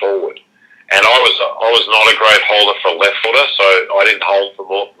length forward. And I was not a great holder for a left footer, so I didn't hold for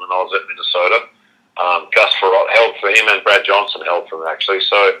Morton when I was at Minnesota. Gus Farrott held for him and Brad Johnson held for him actually.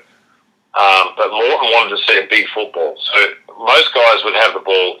 So, but Morton wanted to see a big football. So most guys would have the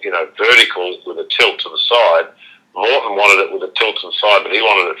ball, you know, vertical with a tilt to the side. Morton wanted it with a tilt to the side, but he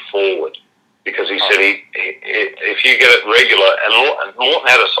wanted it forward because he said if you get it regular, and Morton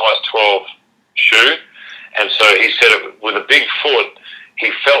had a size 12 shoe, and so he said with a big foot,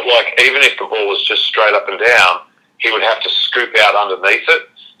 he felt like even if the ball was just straight up and down, he would have to scoop out underneath it.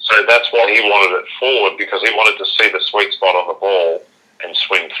 So that's why he wanted it forward, because he wanted to see the sweet spot on the ball and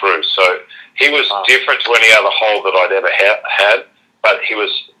swing through. So he was different to any other hold that I'd ever had, but he was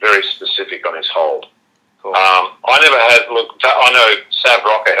very specific on his hold. Cool. I never had, I know Sav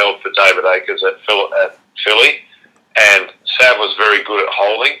Rocker held for David Akers at Philly, and Sav was very good at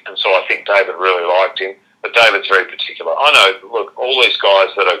holding, and so I think David really liked him, but David's very particular. I know, look, all these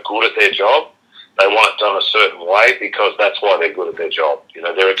guys that are good at their job, they want it done a certain way because that's why they're good at their job. You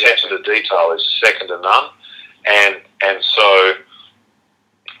know, their attention to detail is second to none, and so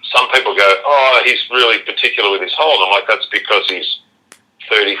some people go, oh, he's really particular with his hold. I'm like, that's because he's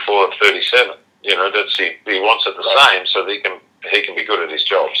 34 or 37. You know, he wants it the same so that he can be good at his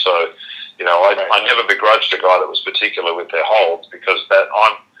job. So, you know, I never begrudged a guy that was particular with their holds because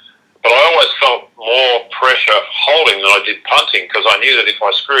but I always felt more pressure holding than I did punting because I knew that if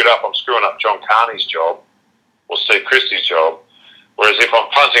I screwed up, I'm screwing up John Carney's job or Steve Christie's job. Whereas if I'm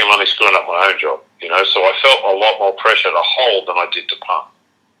punting, I'm only screwing up my own job. You know, so I felt a lot more pressure to hold than I did to punt.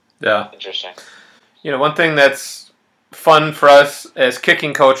 Yeah. Interesting. You know, one thing that's fun for us as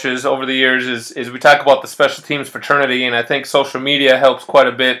kicking coaches over the years is we talk about the special teams fraternity, and I think social media helps quite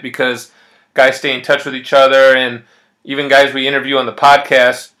a bit because guys stay in touch with each other, and even guys we interview on the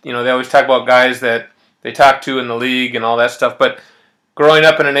podcast, you know, they always talk about guys that they talk to in the league and all that stuff. But growing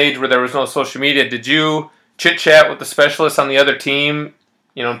up in an age where there was no social media, did you chit-chat with the specialists on the other team,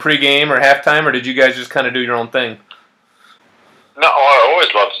 you know, in pregame or halftime, or did you guys just kind of do your own thing? No, I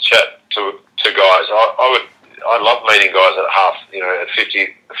always loved to chat to guys. I love meeting guys at half, you know, at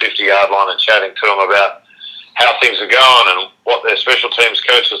 50-yard line and chatting to them about how things are going and what their special teams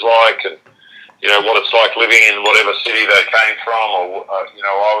coach is like, and you know what it's like living in whatever city they came from, or you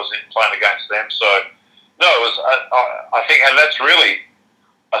know, I was playing against them. So no, it was. I think, and that's really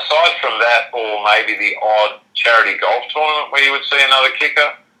aside from that, or maybe the odd charity golf tournament where you would see another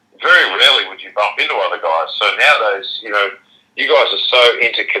kicker. Very rarely would you bump into other guys. So nowadays, you know, you guys are so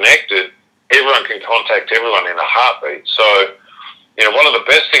interconnected. Everyone can contact everyone in a heartbeat. So, you know, one of the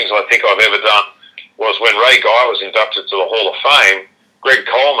best things I think I've ever done was when Ray Guy was inducted to the Hall of Fame, Greg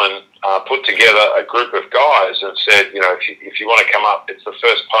Coleman put together a group of guys and said, you know, if you want to come up, it's the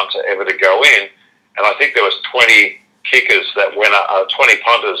first punter ever to go in. And I think there was 20 kickers that went up, 20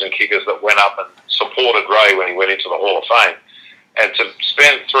 punters and kickers that went up and supported Ray when he went into the Hall of Fame. And to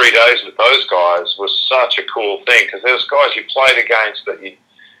spend 3 days with those guys was such a cool thing because there was guys you played against that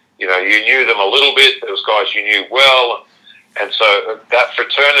you know, you knew them a little bit. There was guys you knew well. And so that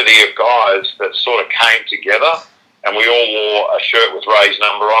fraternity of guys that sort of came together, and we all wore a shirt with Ray's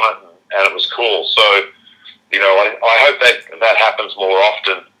number on it, and it was cool. So, you know, I hope that happens more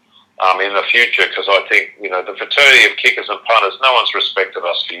often in the future because I think, you know, the fraternity of kickers and punters, no one's respected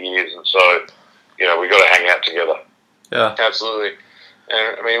us for years. And so, you know, we've got to hang out together. Yeah. Absolutely.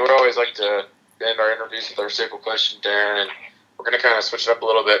 And, I mean, we always like to end our interviews with our staple question, Darren, and we're going to kind of switch it up a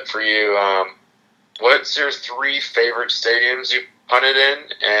little bit for you. What's your 3 favorite stadiums you punted in,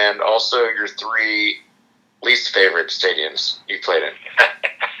 and also your 3 least favorite stadiums you played in?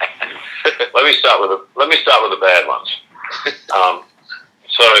 Let me start with the bad ones.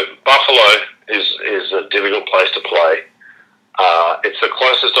 So Buffalo is a difficult place to play. It's the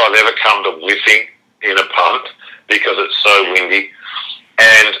closest I've ever come to whiffing in a punt because it's so windy.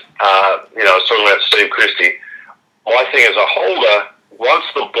 And you know, I was talking about Steve Christie. My thing as a holder, once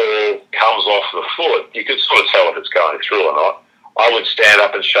the ball comes off the foot, you can sort of tell if it's going through or not. I would stand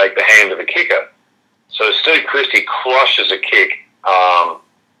up and shake the hand of the kicker. So Steve Christie crushes a kick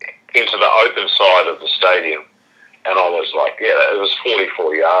into the open side of the stadium. And I was like, yeah, it was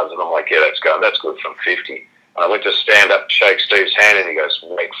 44 yards. And I'm like, yeah, that's good from 50. I went to stand up, shake Steve's hand, and he goes,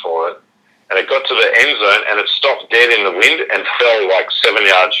 wait for it. And it got to the end zone, and it stopped dead in the wind and fell like 7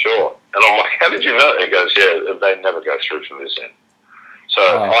 yards short. And I'm like, how did you know? He goes, yeah, they never go through from this end. So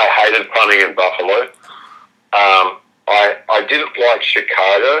I hated punting in Buffalo. I didn't like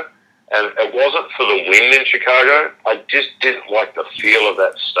Chicago, and it wasn't for the wind in Chicago. I just didn't like the feel of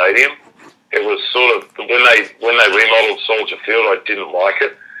that stadium. It was sort of, when they remodeled Soldier Field, I didn't like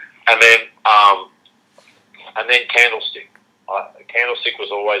it. And then Candlestick. Candlestick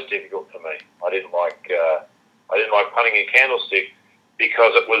was always difficult for me. I didn't like punting in Candlestick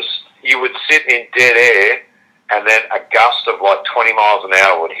because you would sit in dead air and then a gust of like 20 miles an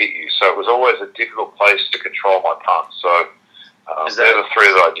hour would hit you. So it was always a difficult place to control my punt. So they're the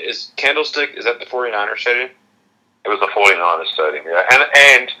three that I did. Is Candlestick, is that the 49ers stadium? It was the 49ers stadium, yeah.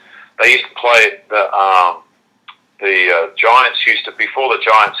 And they used to play at the Giants used to, before the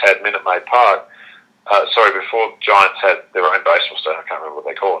Giants had Minute Maid Park, before Giants had their own baseball stadium, I can't remember what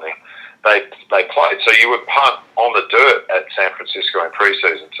they call it now, they played. So you would punt on the dirt at San Francisco in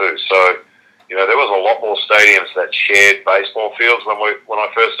preseason too. So, you know, there was a lot more stadiums that shared baseball fields when I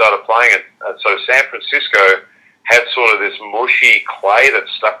first started playing. And so San Francisco had sort of this mushy clay that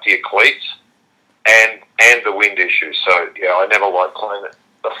stuck to your cleats and the wind issue. So, yeah, I never liked playing at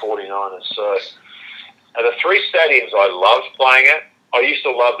the 49ers. So, and the three stadiums I loved playing at, I used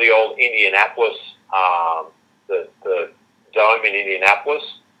to love the old Indianapolis, the dome in Indianapolis,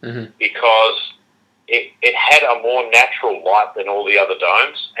 because it had a more natural light than all the other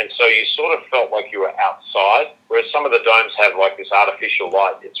domes, and so you sort of felt like you were outside, whereas some of the domes have like this artificial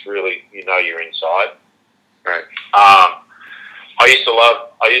light. It's really, you know, you're inside. Right. I used to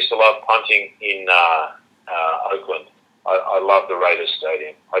love punting in Oakland. I love the Raiders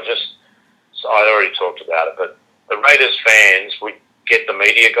Stadium. I already talked about it, but the Raiders fans would get the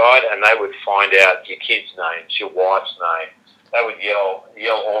media guide and they would find out your kids' names, your wife's name. They would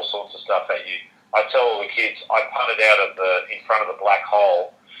yell all sorts of stuff at you. I tell all the kids, I punted out in front of the black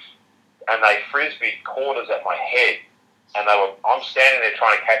hole, and they frisbeed quarters at my head, and I'm standing there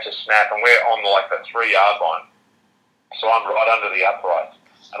trying to catch a snap, and we're on like the 3-yard line, so I'm right under the uprights,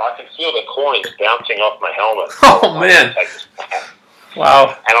 and I can feel the coins bouncing off my helmet. Oh man!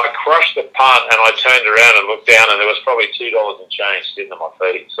 Wow! And I crushed the punt, and I turned around and looked down, and there was probably $2 in change sitting at my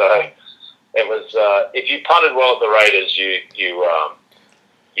feet. So it was. If you punted well at the Raiders, you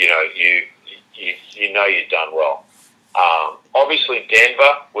know you've done well. Obviously,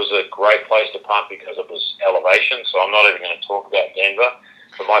 Denver was a great place to punt because it was elevation, so I'm not even going to talk about Denver.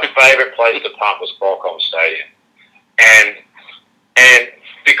 But my favourite place to punt was Qualcomm Stadium. And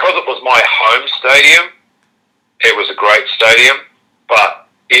because it was my home stadium, it was a great stadium. But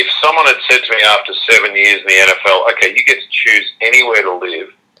if someone had said to me after 7 years in the NFL, okay, you get to choose anywhere to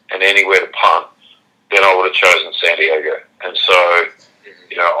live and anywhere to punt, then I would have chosen San Diego. And so,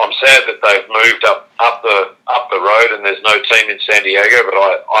 you know, I'm sad that they've moved up the road and there's no team in San Diego, but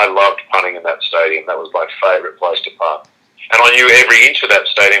I loved punting in that stadium. That was my favourite place to punt. And I knew every inch of that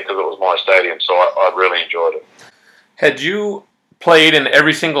stadium because it was my stadium, so I really enjoyed it. Had you played in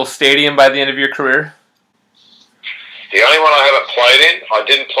every single stadium by the end of your career? The only one I haven't played in, I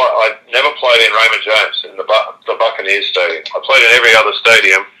never played in Raymond James, in the Buccaneers Stadium. I played in every other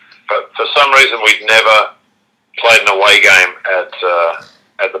stadium, but for some reason we'd never played an away game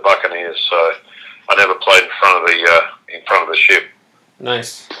at the Buccaneers, so I never played in front of the ship.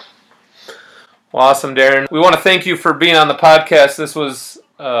 Nice. Well, awesome, Darren. We want to thank you for being on the podcast. This was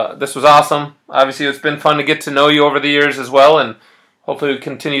awesome. Obviously, it's been fun to get to know you over the years as well, and hopefully we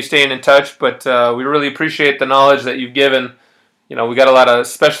continue staying in touch. But we really appreciate the knowledge that you've given. You know, we got a lot of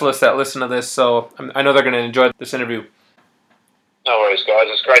specialists that listen to this, so I know they're going to enjoy this interview. No worries, guys.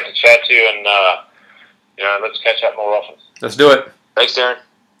 It's great to chat to you, and let's catch up more often. Let's do it. Thanks, Darren.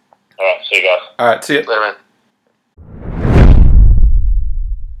 All right, see you guys. All right, see you later, man.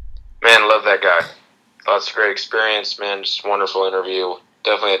 Man, love that guy. That's a great experience, man. Just a wonderful interview.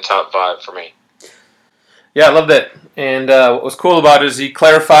 Definitely a top 5 for me. Yeah, I loved it. And what was cool about it is he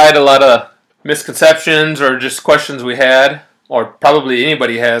clarified a lot of misconceptions or just questions we had, or probably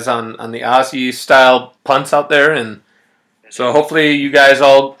anybody has on the Aussie-style punts out there. And so hopefully you guys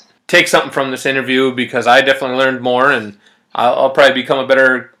all take something from this interview, because I definitely learned more, and I'll probably become a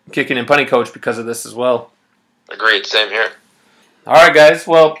better kicking and punting coach because of this as well. Agreed. Same here. All right, guys.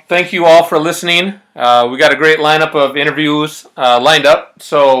 Well, thank you all for listening. We got a great lineup of interviews lined up.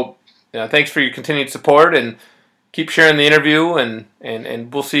 So thanks for your continued support, and keep sharing the interview,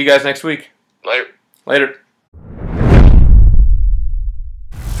 and we'll see you guys next week. Later. Later.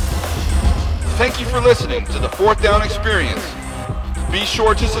 Thank you for listening to the Fourth Down Experience. Be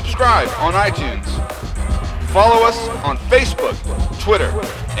sure to subscribe on iTunes. Follow us on Facebook, Twitter,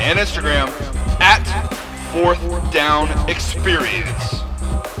 and Instagram at Fourth Down Experience.